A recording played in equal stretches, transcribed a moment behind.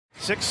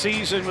Sixth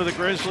season with the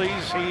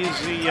Grizzlies.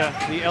 He's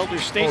the elder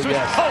statesman.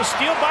 Yes. Oh,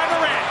 steal by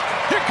Morant.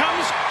 Here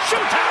comes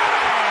showtime.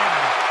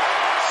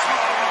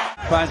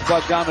 Finds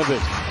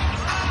Bogdanovich.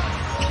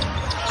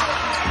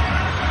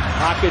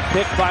 Pocket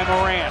pick by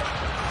Morant.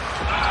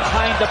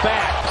 Behind the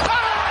back.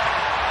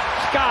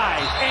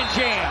 Skies and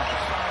jams.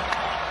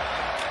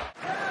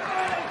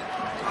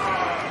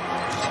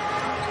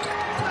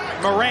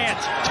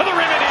 Morant to the rim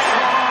and in.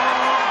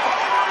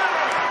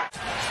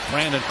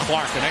 Brandon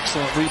Clark, an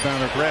excellent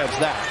rebounder, grabs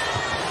that.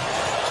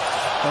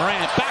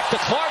 Morant back to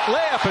Clark.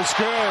 Layup is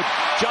good.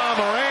 John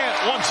Morant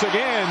once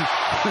again.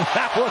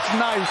 That was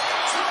nice.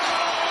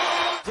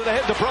 To the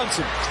head to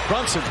Brunson.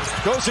 Brunson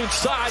goes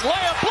inside.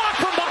 Layup block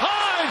from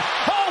behind.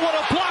 Oh, what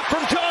a block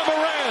from John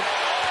Morant.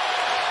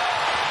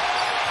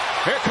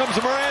 Here comes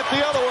Morant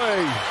the other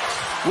way.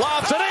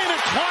 Lobs it in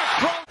and Clark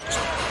throws.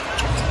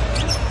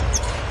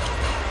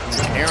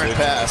 Aaron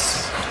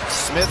pass.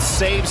 Smith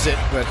saves it,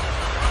 but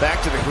back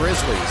to the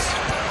Grizzlies.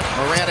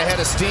 Morant ahead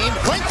of steam.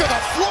 Length to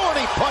the floor, and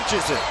he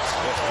punches it.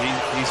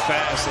 He's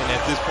fast, and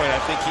at this point, I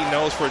think he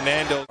knows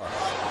Fernando.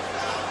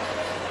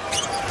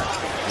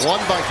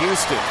 One by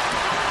Houston.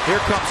 Here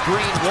comes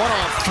Green,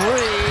 1-on-3.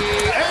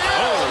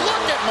 And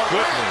look at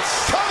Morant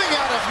coming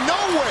out of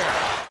nowhere.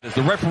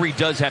 The referee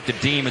does have to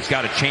deem it's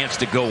got a chance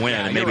to go in,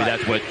 and maybe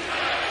that's what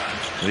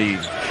the...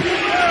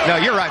 No,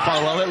 you're right,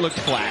 Barlow. It looked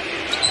flat.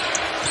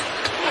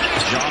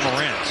 John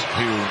Morant,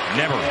 who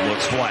never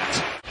looks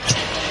flat.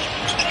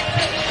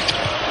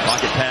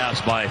 Pocket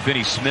pass by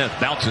Finney Smith,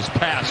 bounces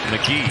past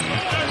McGee,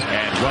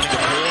 and running the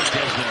floor,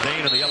 Desmond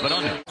Bain of the up and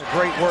under.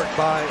 Great work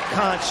by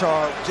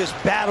Conchar, just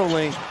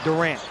battling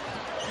Durant.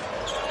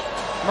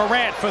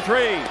 Morant for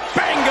three.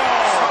 Bingo!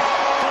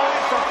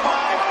 5 for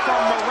 5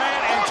 from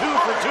Morant and 2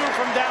 for 2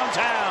 from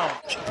downtown.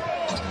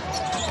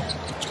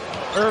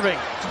 Irving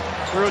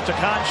threw it to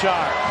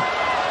Conchar.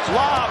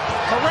 Lob.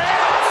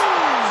 Morant!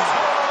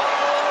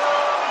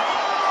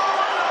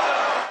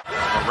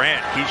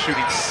 Morant, he's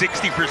shooting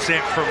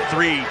 60% from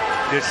 3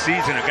 this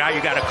season. A guy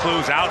you got to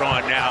close out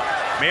on now.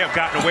 May have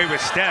gotten away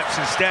with steps.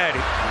 Instead,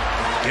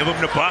 give him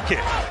the bucket.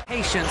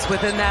 Patience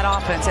within that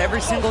offense.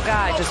 Every single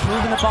guy just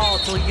moving the ball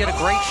until you get a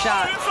great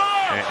shot.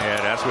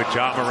 And that's what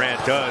John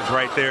Morant does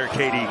right there,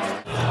 Katie.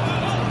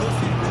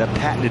 That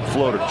patented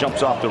floater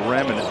jumps off the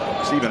rim,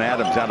 and Steven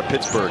Adams out of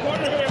Pittsburgh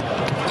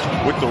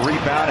with the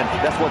rebound, and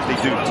that's what they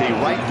do, T.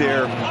 Right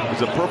there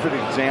is a perfect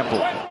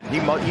example. He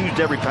used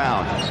every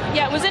pound.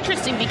 Yeah, it was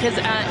interesting because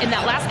in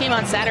that last game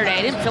on Saturday,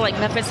 I didn't feel like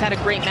Memphis had a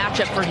great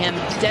matchup for him.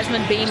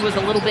 Desmond Bain was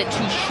a little bit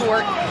too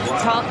short.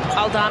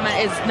 Aldama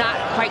is not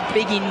quite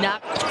big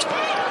enough.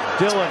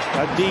 Dillon,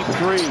 a deep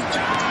three.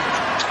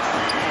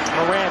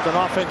 Morant, an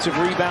offensive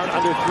rebound,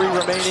 under 3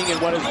 remaining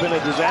in what has been a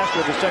disaster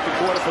of the second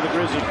quarter for the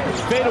Grizzlies.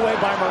 Fade away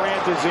by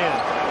Morant is in.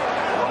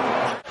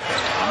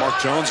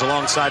 Mark Jones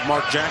alongside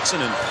Mark Jackson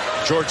and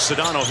George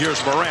Sedano.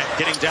 Here's Morant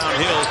getting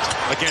downhill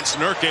against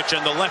Nurkic,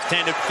 and the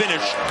left-handed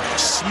finish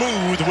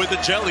smooth with the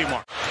jelly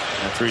mark.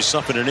 After he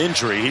suffered an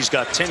injury, he's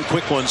got 10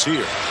 quick ones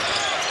here.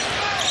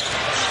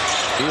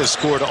 He has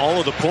scored all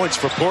of the points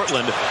for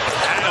Portland.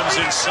 Adams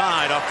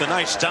inside off the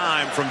nice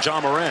dime from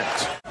John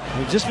Morant.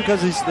 Just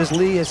because this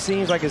league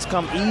seems like it's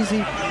come easy,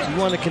 you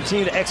want to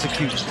continue to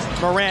execute.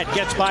 Morant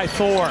gets by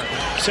 4,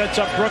 sets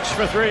up Brooks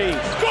for 3.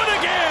 Good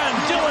again,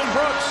 Dylan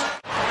Brooks.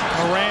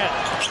 Morant,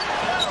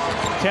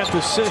 10th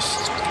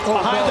assist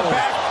behind the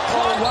back.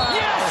 Oh, wow.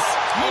 Yes!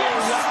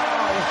 Yes!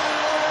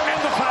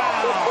 And the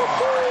foul.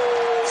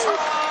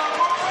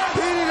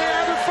 Petey, they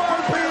had the fun,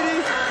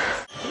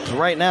 Petey.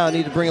 Right now, I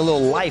need to bring a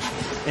little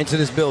life into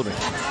this building.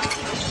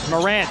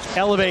 Morant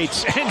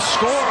elevates and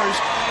scores.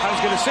 I was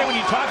going to say, when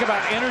you talk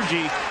about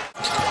energy,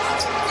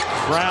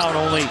 Brown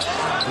only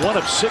 1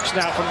 of 6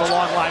 now from the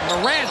long line.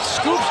 Morant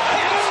scoops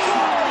and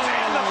scores,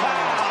 and the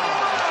foul.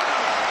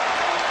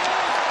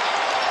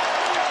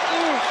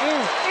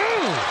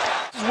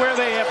 This is where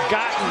they have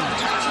gotten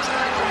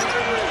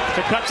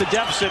to cut the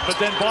deficit, but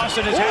then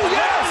Boston has had it in the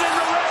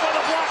red with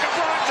a block of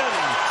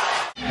Brogdon.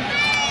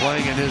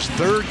 Playing in his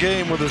 3rd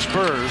game with the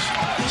Spurs,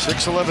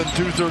 6'11",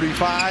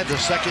 235, the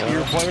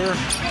second-year player.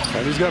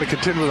 And he's got to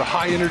contend with a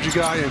high-energy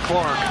guy in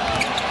Clark.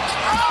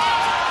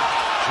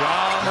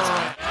 John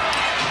Morant.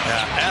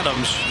 Yeah,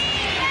 Adams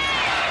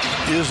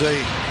is a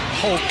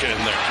Hulk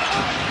in there.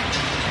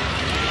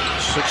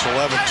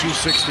 6'11",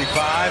 265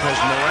 as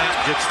Morant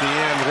gets the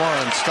and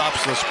one,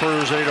 stops the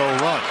Spurs 8-0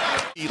 run.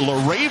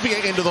 LaRavia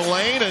into the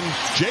lane, and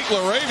Jake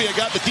LaRavia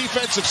got the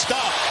defensive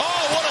stop.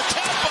 Oh, what a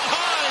tap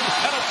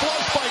behind, and a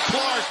flush by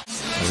Clark.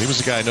 Well, he was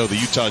the guy I know the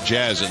Utah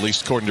Jazz, at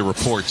least according to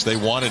reports, they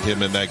wanted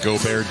him in that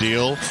Gobert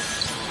deal.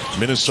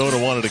 Minnesota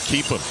wanted to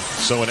keep him,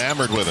 so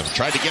enamored with him.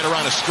 Tried to get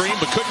around a screen,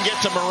 but couldn't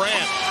get to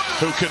Morant,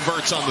 who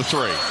converts on the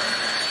 3.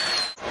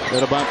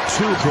 At about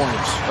 2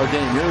 points a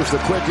game. Here's the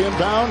quick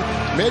inbound.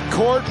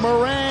 Midcourt,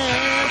 Morant.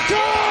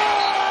 Good!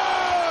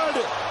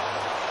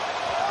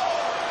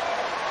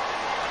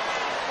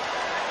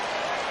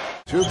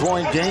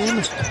 2-point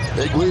game.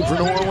 Big lead for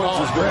New Orleans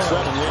has been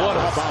 7. What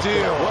a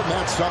steal. Wasn't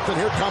that something?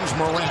 Here comes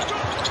Morant.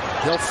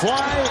 He'll fly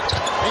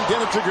and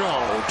get it to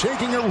go,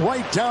 taking it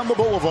right down the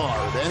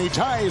boulevard, and he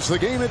ties the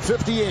game at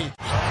 58.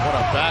 What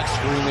a back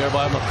screen there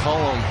by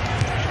McCollum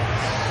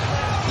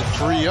to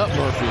free up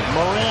Murphy.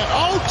 Morant,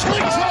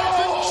 takes off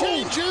and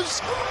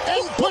changes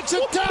and puts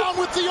it down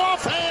with the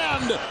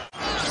offhand.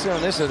 See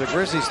on this, the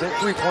Grizzlies, their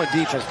three-point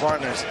defense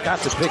partners got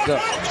to pick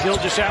up.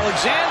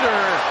 Gilgeous-Alexander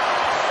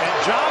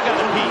and Ja got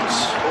a piece.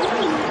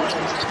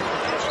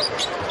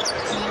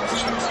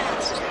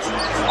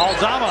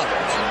 Aldama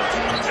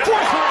for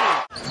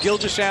three.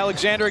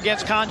 Gilgeous-Alexander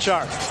against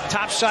Conchar.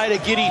 Top side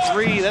of Giddey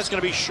three. That's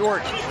going to be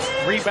short.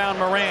 Rebound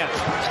Morant.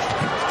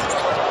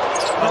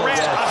 Morant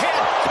ahead.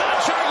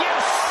 Conchar,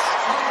 yes.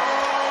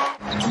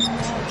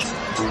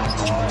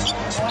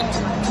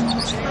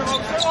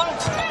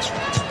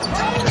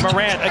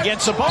 Morant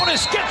against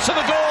Sabonis. Gets to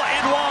the goal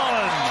and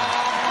one.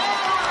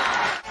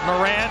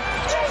 Morant.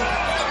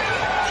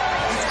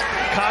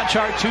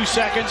 Conchar 2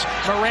 seconds.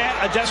 Morant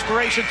a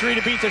desperation three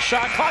to beat the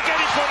shot clock, and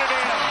he put it in.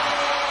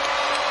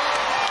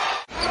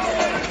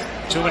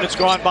 2 minutes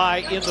gone by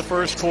in the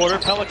first quarter.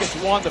 Pelicans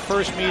won the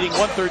first meeting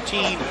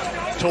 113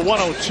 to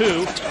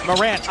 102.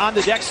 Morant on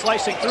the deck,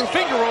 slicing through,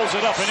 finger rolls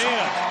it up and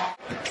in.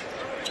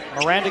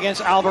 Morant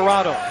against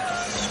Alvarado.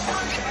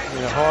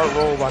 And a hard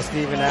roll by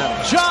Steven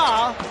Adams.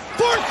 Ja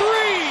for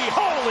three.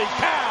 Holy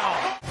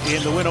cow!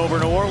 In the win over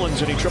New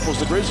Orleans, and he triples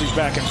the Grizzlies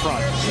back in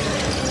front.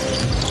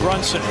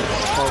 Brunson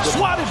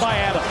swatted by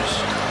Adams.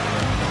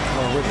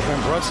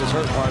 Brunson's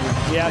hurt, partner.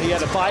 Yeah, he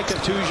had a thigh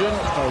contusion.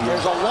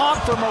 There's a lob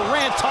for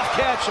Morant, tough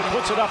catch, and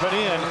puts it up and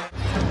in.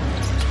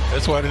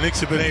 That's why the Knicks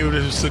have been able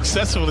to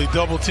successfully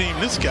double team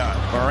this guy.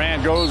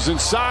 Morant goes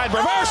inside,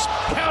 reverse,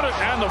 count it,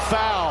 and the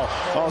foul.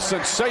 A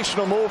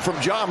sensational move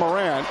from Ja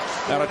Morant,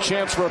 and a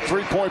chance for a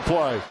three-point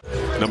play.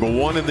 Number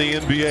 1 in the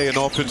NBA in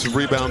offensive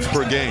rebounds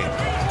per game.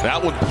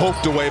 That one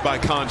poked away by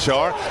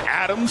Conchar.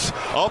 Adams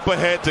up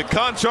ahead to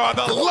Conchar.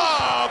 The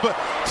lob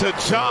to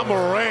Ja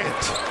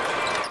Morant.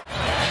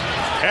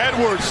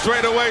 Edwards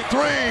straight away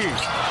three.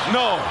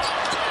 No.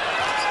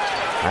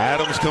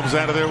 Adams comes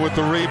out of there with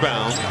the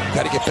rebound.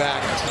 Got to get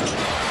back.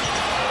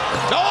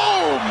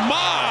 Oh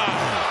my!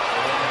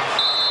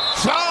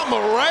 Ja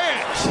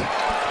Morant.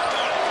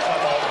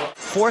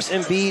 Force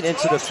Embiid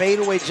into the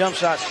fadeaway jump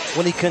shot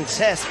when he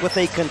contests with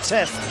a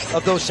contest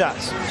of those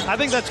shots. I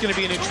think that's going to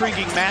be an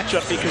intriguing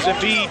matchup because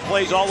Embiid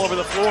plays all over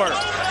the floor.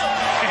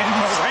 And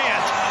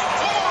Morant.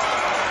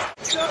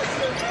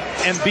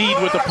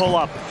 Embiid with the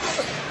pull-up.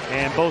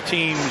 And both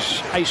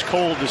teams ice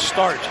cold to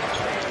start.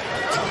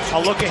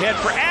 A look ahead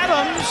for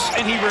Adams,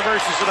 and he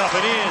reverses it up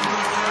and in.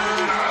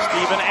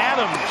 Steven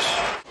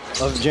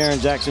Adams. Of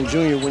Jaren Jackson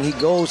Jr. when he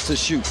goes to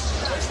shoot.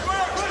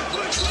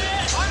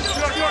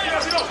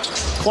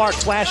 Clark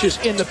flashes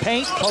in the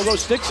paint. Pogo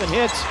sticks and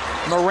hits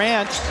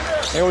Morant.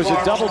 There was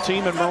a double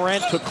team, and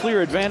Morant took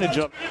clear advantage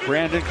of.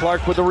 Brandon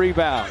Clark with the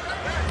rebound.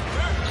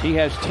 He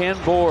has 10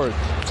 boards.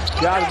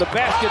 Got to the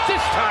basket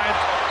this time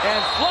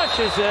and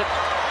flushes it.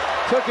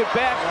 Took it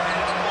back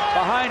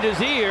behind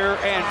his ear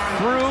and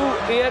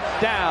threw it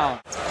down.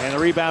 And the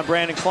rebound,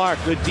 Brandon Clark.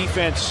 Good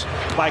defense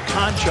by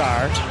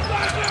Conchar.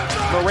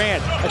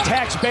 Morant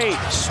attacks Bay,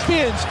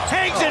 spins,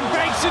 hangs and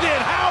banks it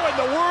in. How in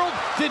the world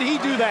did he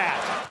do that?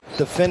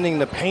 Defending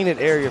the painted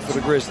area for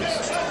the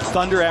Grizzlies.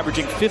 Thunder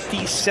averaging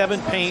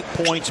 57 paint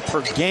points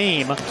per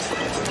game.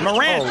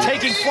 Morant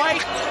taking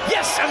flight.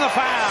 Yes, and the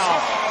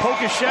foul.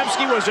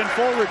 Pokusevski was in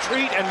full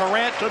retreat, and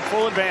Morant took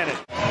full advantage.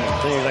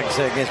 Like I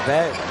said, against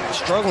bad,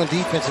 struggling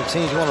defensive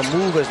teams, you want to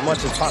move as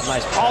much as possible.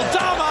 Nice.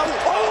 Aldama.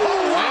 Oh,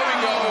 there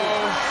we go.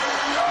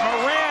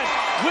 Morant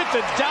with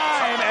the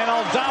dime, and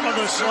Aldama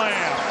the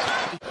slam.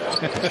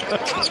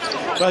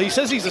 Well, he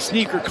says he's a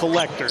sneaker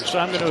collector, so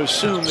I'm going to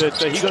assume that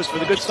he goes for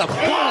the good stuff. Block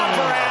for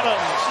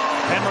Adams.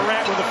 And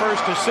Morant with the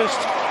first assist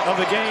of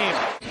the game.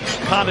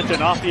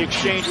 Connaughton off the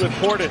exchange with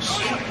Portis.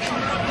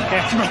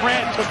 And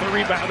Morant took the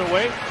rebound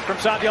away from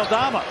Santi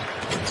Aldama.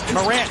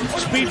 Morant,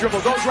 speed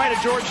dribble, goes right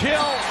at George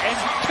Hill, and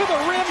to the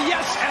rim,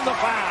 yes, and the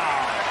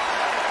foul.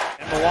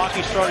 And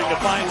Milwaukee starting to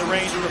find the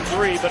range from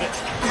three, but it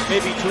may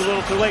be too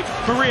little too late.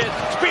 Morant,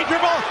 speed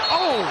dribble,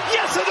 oh,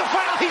 yes, and the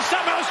foul, he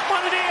somehow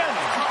spun it in.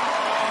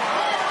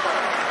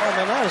 Oh,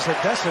 man,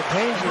 that's a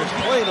dangerous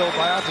play, though,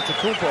 by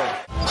Antetokounmpo.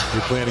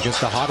 You're playing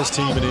against the hottest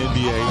team in the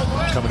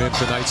NBA, coming in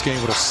tonight's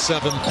game with a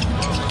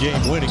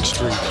 7-game winning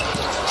streak.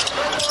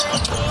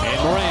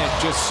 And Morant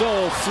just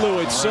so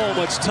fluid, so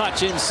much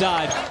touch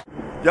inside.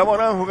 Ya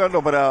Morant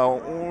jugando para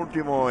un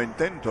último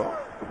intento.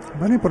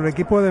 Bueno, y por el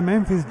equipo de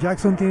Memphis,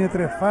 Jackson tiene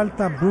 3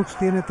 faltas, Brooks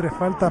tiene 3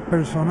 faltas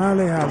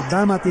personales,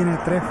 Aldama tiene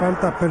 3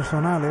 faltas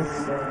personales.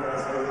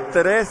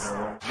 3.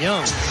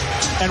 Young.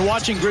 And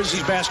watching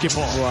Grizzlies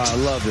basketball. Wow, I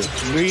love it.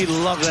 We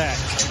love that.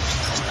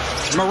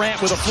 Morant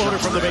with a floater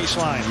from the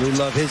baseline. We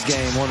love his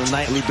game on a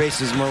nightly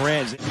basis,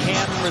 Morant.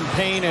 Cameron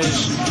Payne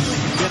has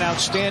been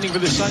outstanding for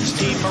the Suns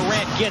team.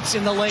 Morant gets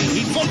in the lane.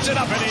 He floats it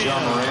up and in.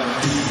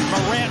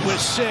 Morant with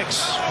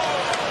 6.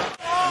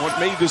 What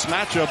made this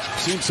matchup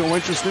seem so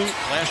interesting?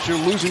 Last year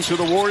losing to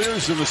the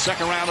Warriors in the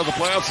second round of the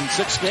playoffs in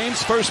 6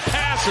 games. First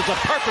pass is a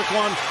perfect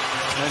one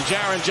And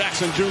Jaren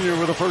Jackson Jr.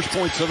 with the first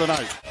points of the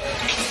night.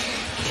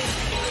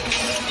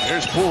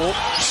 Here's Poole,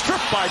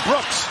 stripped by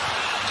Brooks.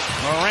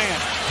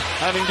 Morant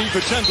having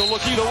DiVincenzo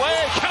look either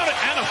way. Count it,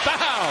 and a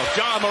foul.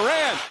 John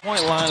Morant.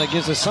 Point line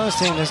against the Suns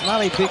team that's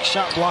not a big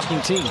shot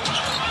blocking team.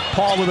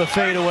 Paul with a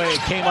fadeaway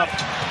came up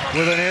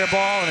with an air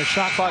ball and a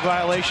shot clock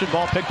violation.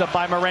 Ball picked up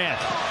by Morant.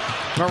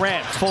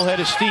 Morant, full head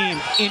of steam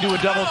into a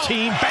double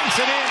team, banks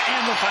it in,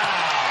 and the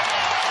foul.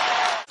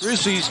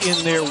 Grizzlies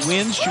in their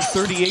wins shoot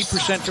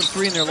 38% from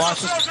three. In their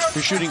losses,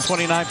 they're shooting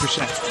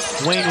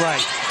 29%.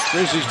 Wainwright,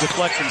 Grizzlies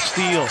deflect and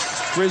steal.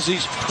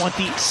 Grizzlies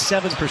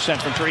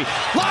 27% from three.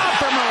 Lob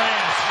for Morant.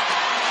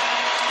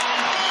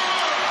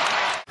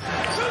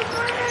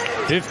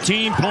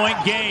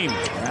 15-point game.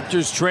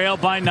 Raptors trail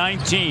by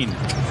 19.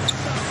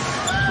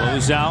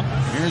 Close out.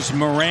 Here's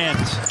Morant.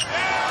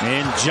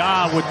 And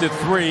Ja with the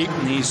three.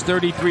 He's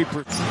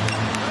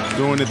 33%.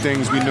 Doing the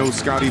things we know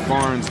Scotty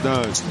Barnes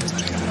does.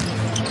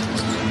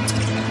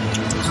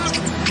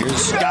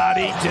 Here's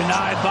Scotty,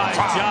 denied by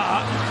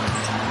Ja.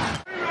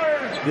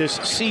 This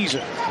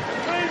season. Oh,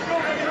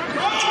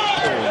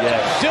 yeah.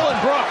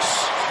 Dylan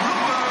Brooks.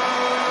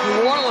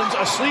 New Orleans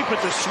asleep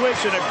at the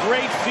switch and a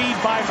great feed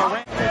by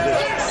Morant.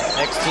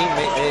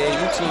 Ex-teammate,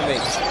 AAU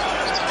teammates.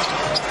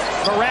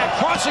 Morant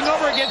crossing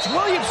over against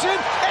Williamson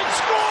and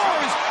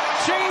scores!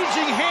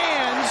 Changing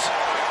hands.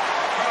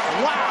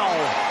 Wow.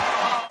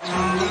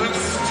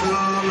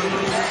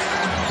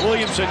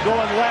 Williamson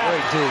going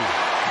left.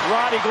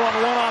 Roddy going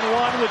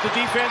one-on-one with the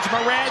defense.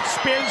 Morant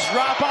spins,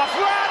 drop off.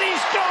 Roddy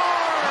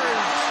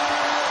scores!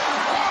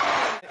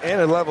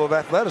 And a level of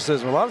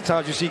athleticism. A lot of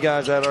times you see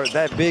guys that are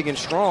that big and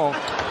strong,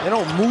 they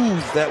don't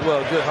move that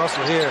well. Good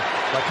hustle here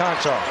by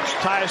Conchar.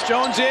 Tyus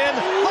Jones in.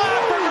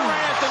 Lob for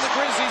Morant, and the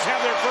Grizzlies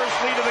have their first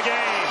lead of the game.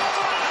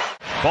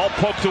 Ball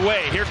poked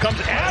away. Here comes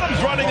Adams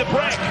running the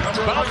break.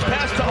 Bounce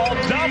pass to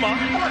Aldama.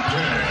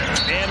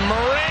 And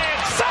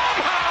Morant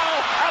somehow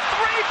a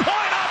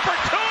three-point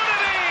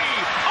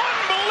opportunity.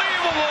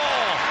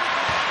 Unbelievable.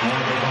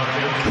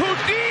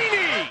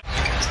 Houdini.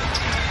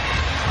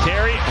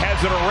 Terry has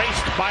it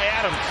erased by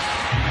Adams.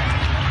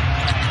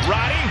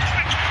 Roddy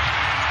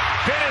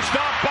finished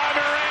off by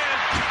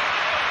Morant.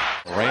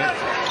 Morant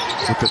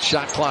with the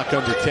shot clock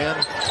under 10.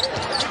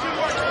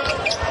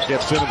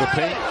 Gets into the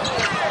paint.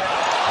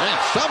 And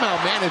somehow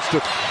managed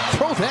to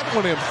throw that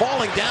one in,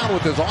 falling down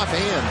with his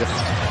offhand.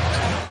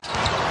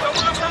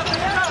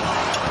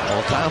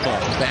 Aldama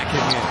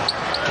backing in.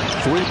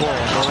 Three ball.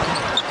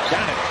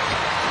 Got it.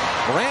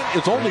 Morant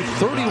is only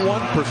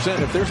 31%.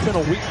 If there's been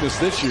a weakness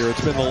this year,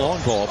 it's been the long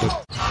ball.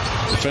 But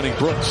defending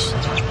Brooks.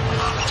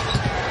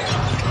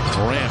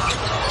 Morant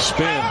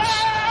spins.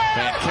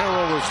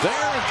 Banchero is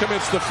there and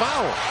commits the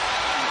foul.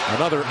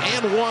 Another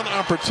and one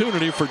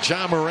opportunity for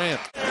Ja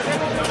Morant.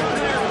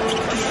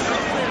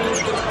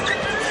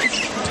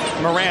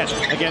 Morant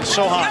against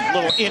Sohan,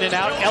 little in and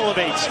out,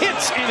 elevates,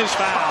 hits, and is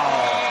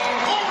foul.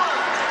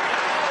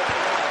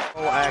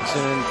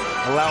 Action,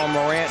 allowing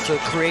Morant to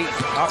create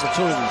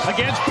opportunities.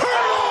 Against Pearl!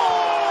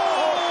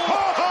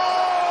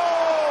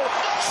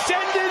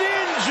 Send it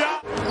in,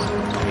 Ja.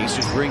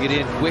 Pacers bring it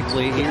in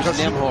quickly. Here's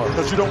Nembhard.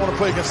 Because you don't want to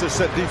play against this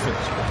set defense.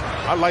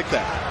 I like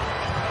that.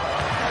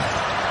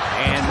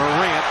 And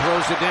Morant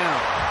throws it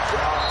down.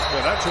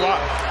 Yeah, that's why.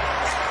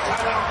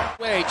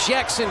 Way,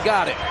 Jackson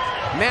got it.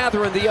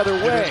 Matherin the other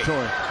way.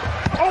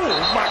 Oh,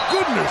 my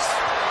goodness.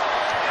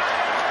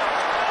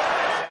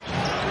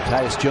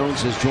 Tyus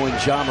Jones has joined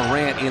Ja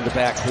Morant in the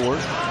backcourt.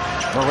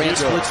 Morant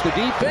splits the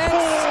defense.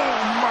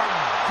 Oh, my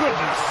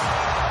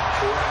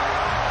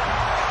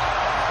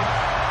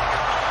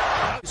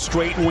goodness.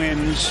 Straight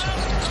wins.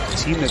 A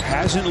team that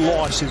hasn't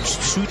lost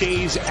since 2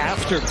 days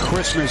after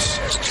Christmas.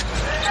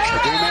 The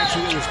game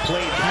actually was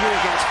played here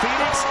against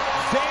Phoenix.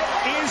 There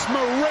is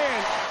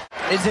Morant.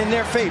 Is in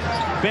their favor.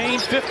 Bane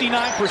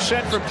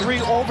 59% from three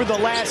over the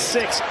last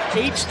 6.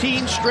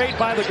 18 straight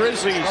by the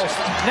Grizzlies.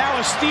 Now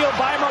a steal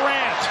by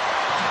Morant.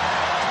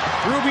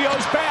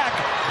 Rubio's back.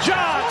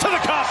 Ja to the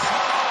cup.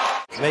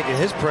 Making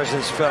his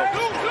presence felt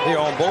here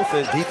on both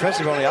ends,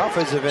 defensive on the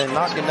offensive end,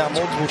 knocking down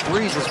multiple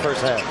threes this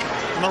first half.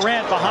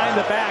 Morant behind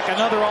the back.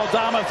 Another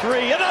Aldama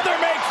three. Another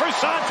make for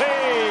Santi.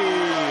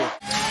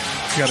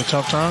 You got a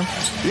tough time?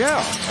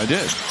 Yeah, I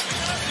did.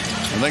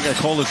 I think I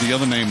called it the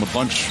other name a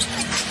bunch.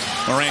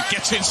 Morant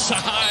gets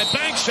inside.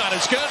 Bank shot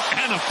is good.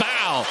 And a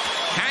foul.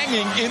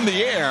 Hanging in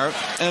the air.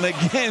 And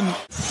again.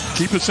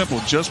 Keep it simple.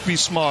 Just be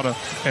smarter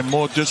and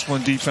more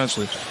disciplined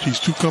defensively. He's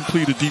too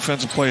complete a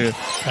defensive player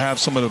to have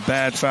some of the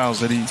bad fouls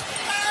that he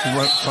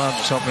finds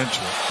himself into.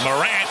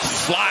 Morant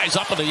flies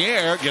up in the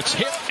air, gets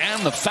hit,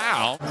 and the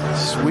foul.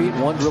 Sweet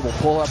one dribble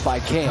pull up by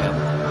Cam.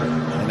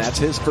 And that's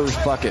his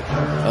first bucket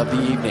of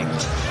the evening.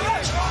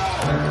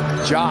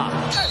 Ja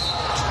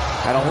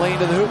had a lane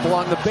to the hoop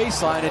along the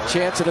baseline, a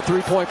chance at a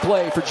three-point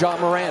play for Ja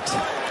Morant.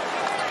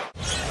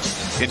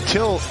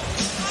 Until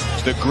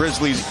the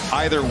Grizzlies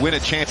either win a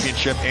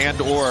championship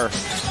and or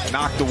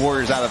knock the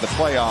Warriors out of the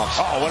playoffs.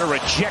 Oh, what a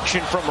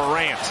rejection from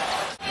Morant.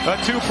 A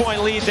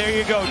 2-point lead. There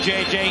you go,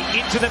 JJ.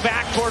 Into the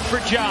backcourt for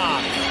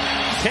Ja.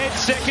 10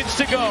 seconds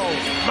to go.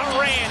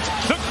 Morant,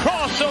 the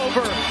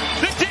crossover,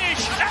 the